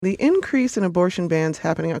The increase in abortion bans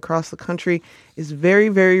happening across the country is very,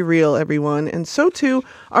 very real, everyone, and so too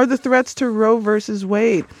are the threats to Roe versus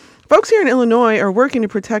Wade. Folks here in Illinois are working to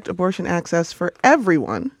protect abortion access for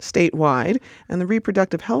everyone statewide, and the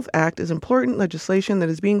Reproductive Health Act is important legislation that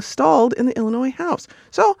is being stalled in the Illinois House.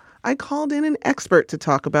 So I called in an expert to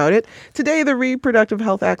talk about it. Today, the Reproductive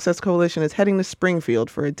Health Access Coalition is heading to Springfield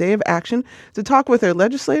for a day of action to talk with their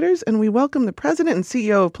legislators, and we welcome the president and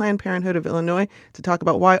CEO of Planned Parenthood of Illinois to talk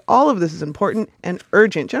about why all of this is important and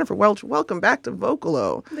urgent. Jennifer Welch, welcome back to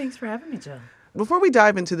Vocalo. Thanks for having me, Jill. Before we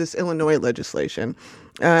dive into this Illinois legislation,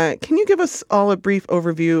 can you give us all a brief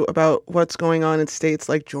overview about what's going on in states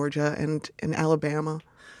like Georgia and Alabama?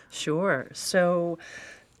 Sure. So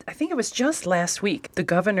I think it was just last week, the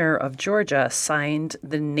governor of Georgia signed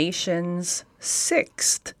the nation's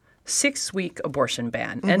sixth six-week abortion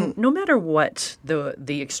ban. And no matter what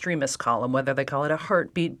the extremists call them, whether they call it a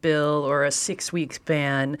heartbeat bill or a 6-week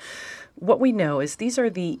ban, what we know is these are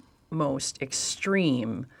the most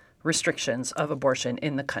extreme restrictions of abortion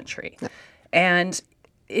in the country. And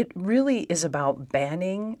it really is about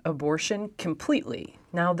banning abortion completely.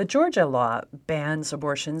 Now, the Georgia law bans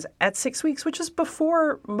abortions at 6 weeks, which is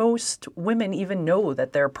before most women even know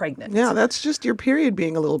that they're pregnant. Yeah, that's just your period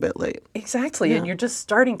being a little bit late. Exactly. Yeah. And you're just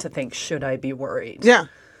starting to think, should I be worried? Yeah.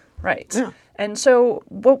 Right. Yeah. And so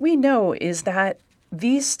what we know is that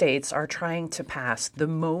these states are trying to pass the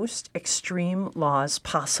most extreme laws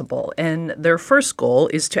possible. And their first goal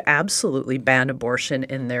is to absolutely ban abortion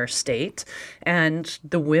in their state. And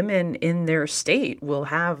the women in their state will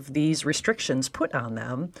have these restrictions put on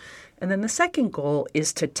them. And then the second goal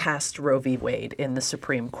is to test Roe v. Wade in the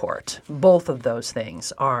Supreme Court. Both of those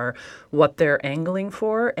things are what they're angling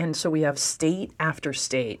for. And so we have state after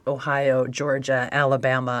state, Ohio, Georgia,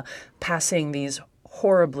 Alabama, passing these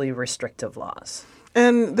horribly restrictive laws.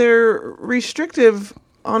 And they're restrictive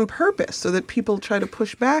on purpose so that people try to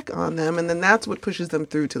push back on them, and then that's what pushes them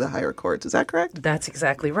through to the higher courts. Is that correct? That's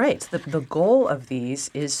exactly right. The goal of these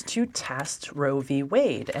is to test Roe v.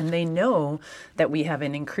 Wade, and they know that we have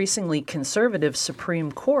an increasingly conservative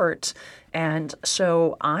Supreme Court, and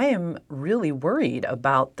so I am really worried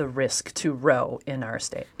about the risk to Roe in our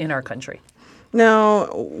state, in our country. Now,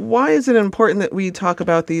 why is it important that we talk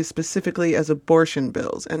about these specifically as abortion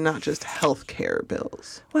bills and not just health care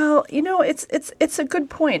bills? Well, you know, it's a good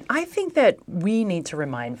point. I think that we need to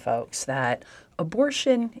remind folks that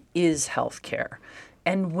abortion is health care,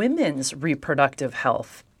 and women's reproductive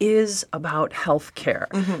health is about health care.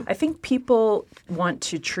 I think people want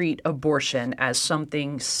to treat abortion as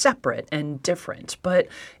something separate and different, but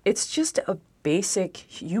it's just a basic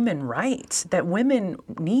human right that women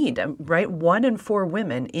need, right? 1 in 4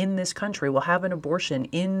 women in this country will have an abortion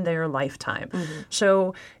in their lifetime.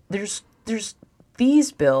 So there's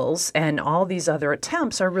these bills and all these other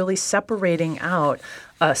attempts are really separating out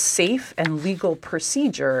a safe and legal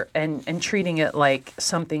procedure and treating it like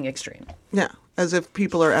something extreme. Yeah, as if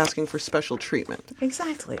people are asking for special treatment.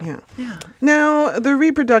 Exactly. Yeah. Now, the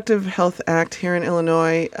Reproductive Health Act here in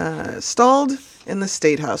Illinois stalled in the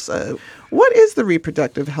State House. What is the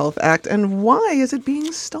Reproductive Health Act and why is it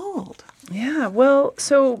being stalled? Yeah, well,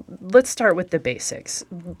 so let's start with the basics.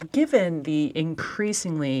 Given the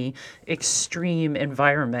increasingly extreme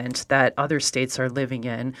environment that other states are living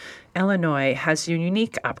in, Illinois has a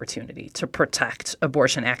unique opportunity to protect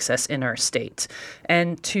abortion access in our state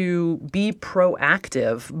and to be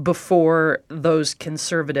proactive before those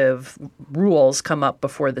conservative rules come up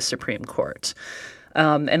before the Supreme Court.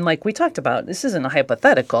 And like we talked about, this isn't a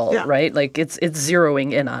hypothetical, right? Like it's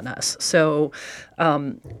zeroing in on us. So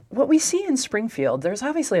what we see in Springfield, there's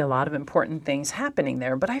obviously a lot of important things happening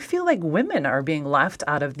there, but I feel like women are being left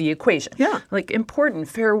out of the equation. Yeah. Like important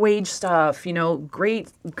fair wage stuff, you know, great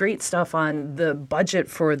stuff on the budget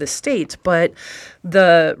for the state. But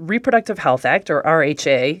the Reproductive Health Act, or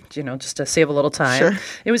RHA, you know, just to save a little time,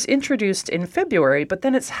 it was introduced in February, but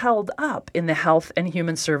then it's held up in the Health and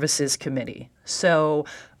Human Services Committee. So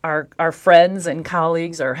our friends and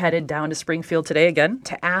colleagues are headed down to Springfield today again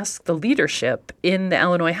to ask the leadership in the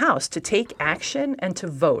Illinois House to take action and to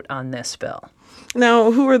vote on this bill.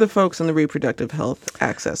 Now, who are the folks in the Reproductive Health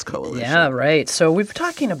Access Coalition? Yeah, right. So we're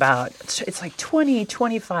talking about, it's like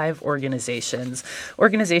 25 organizations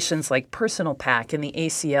like Personal PAC and the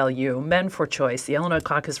ACLU, Men for Choice, the Illinois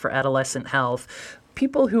Caucus for Adolescent Health,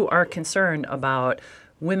 people who are concerned about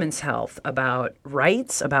women's health, about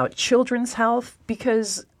rights, about children's health,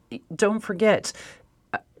 because don't forget,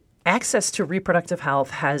 access to reproductive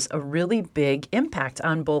health has a really big impact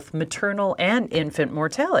on both maternal and infant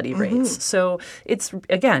mortality rates. So it's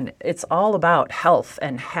all about health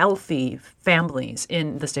and healthy families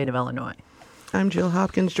in the state of Illinois. I'm Jill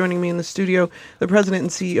Hopkins. Joining me in the studio, the president and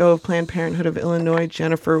CEO of Planned Parenthood of Illinois,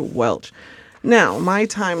 Jennifer Welch. Now, my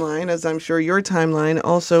timeline, as I'm sure your timeline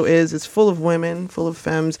also is full of women, full of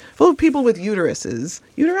femmes, full of people with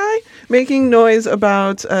uteri, making noise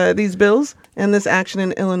about these bills and this action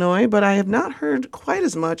in Illinois, but I have not heard quite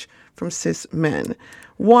as much from cis men.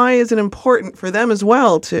 Why is it important for them as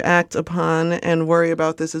well to act upon and worry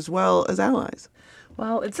about this as well as allies?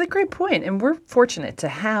 Well, it's a great point, and we're fortunate to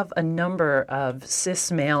have a number of cis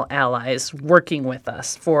male allies working with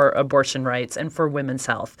us for abortion rights and for women's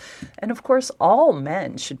health. And of course, all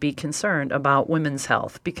men should be concerned about women's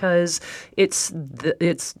health because it's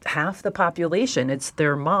half the population. It's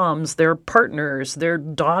their moms, their partners, their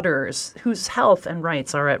daughters whose health and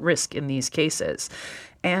rights are at risk in these cases.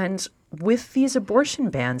 And with these abortion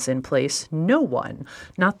bans in place, no one,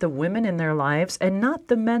 not the women in their lives and not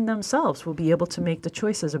the men themselves, will be able to make the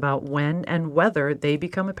choices about when and whether they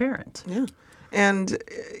become a parent. Yeah. And,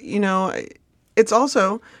 it's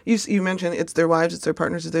also, you mentioned it's their wives, it's their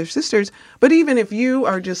partners, it's their sisters. But even if you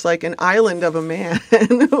are just like an island of a man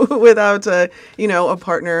without a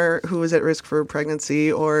partner who is at risk for pregnancy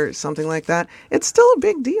or something like that, it's still a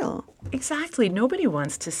big deal. Exactly. Nobody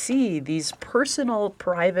wants to see these personal,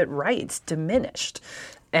 private rights diminished.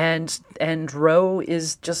 And Roe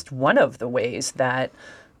is just one of the ways that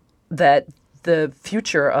the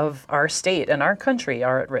future of our state and our country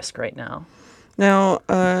are at risk right now. Now,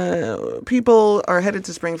 people are headed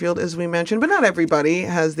to Springfield, as we mentioned, but not everybody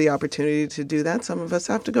has the opportunity to do that. Some of us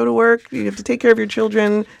have to go to work, you have to take care of your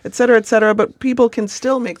children, et cetera, but people can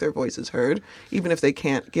still make their voices heard, even if they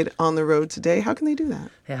can't get on the road today. How can they do that?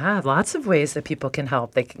 Yeah, lots of ways that people can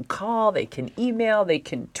help. They can call, they can email, they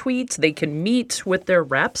can tweet, they can meet with their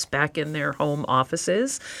reps back in their home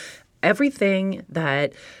offices. Everything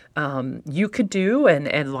that you could do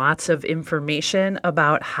and lots of information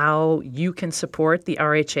about how you can support the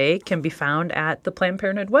RHA can be found at the Planned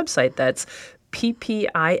Parenthood website. That's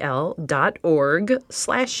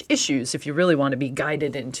ppil.org/issues if you really want to be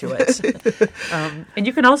guided into it. And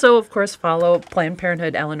you can also, of course, follow Planned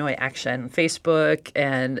Parenthood Illinois Action, Facebook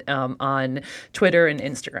and on Twitter and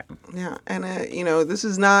Instagram. Yeah. And, this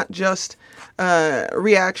is not just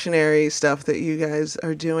reactionary stuff that you guys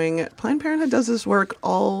are doing. Planned Parenthood does this work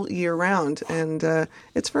all year round, and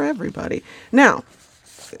it's for everybody. Now,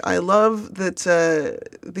 I love that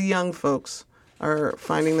the young folks are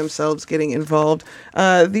finding themselves getting involved.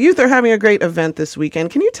 The youth are having a great event this weekend.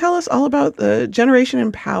 Can you tell us all about the Generation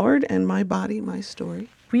Empowered and My Body, My Story?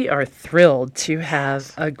 We are thrilled to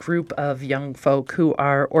have a group of young folk who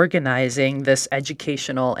are organizing this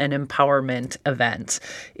educational and empowerment event.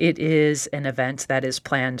 It is an event that is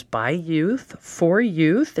planned by youth, for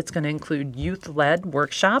youth. It's going to include youth-led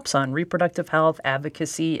workshops on reproductive health,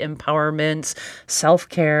 advocacy, empowerment,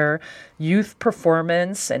 self-care, youth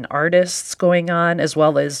performance and artists going on, as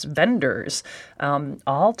well as vendors,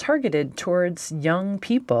 all targeted towards young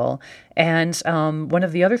people. And one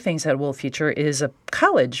of the other things that we'll feature is a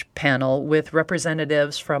college panel with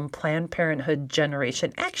representatives from Planned Parenthood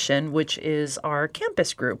Generation Action, which is our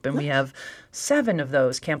campus group. And we have 7 of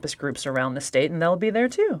those campus groups around the state, and they'll be there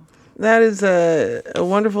too. That is a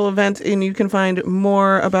wonderful event, and you can find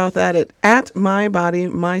more about that at My Body,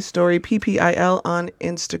 My Story, PPIL on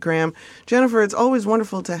Instagram. Jennifer, it's always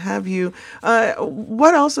wonderful to have you.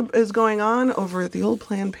 What else is going on over at the old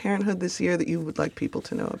Planned Parenthood this year that you would like people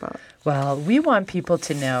to know about? Well, we want people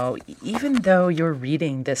to know, even though you're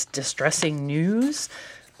reading this distressing news,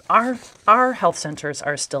 our health centers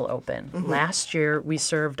are still open. Mm-hmm. Last year, we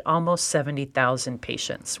served almost 70,000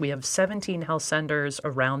 patients. We have 17 health centers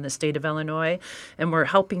around the state of Illinois, and we're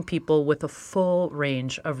helping people with a full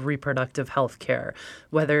range of reproductive health care.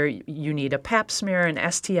 Whether you need a pap smear, an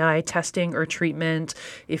STI testing or treatment,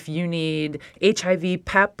 if you need HIV,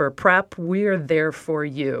 PEP, or PrEP, we're there for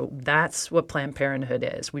you. That's what Planned Parenthood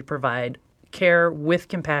is. We provide care with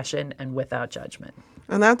compassion and without judgment.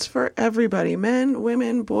 And that's for everybody, men,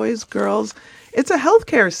 women, boys, girls. It's a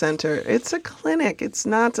healthcare center. It's a clinic. It's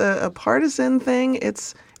not a partisan thing.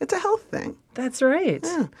 It's a health thing. That's right.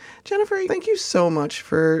 Yeah. Jennifer, thank you so much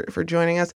for joining us.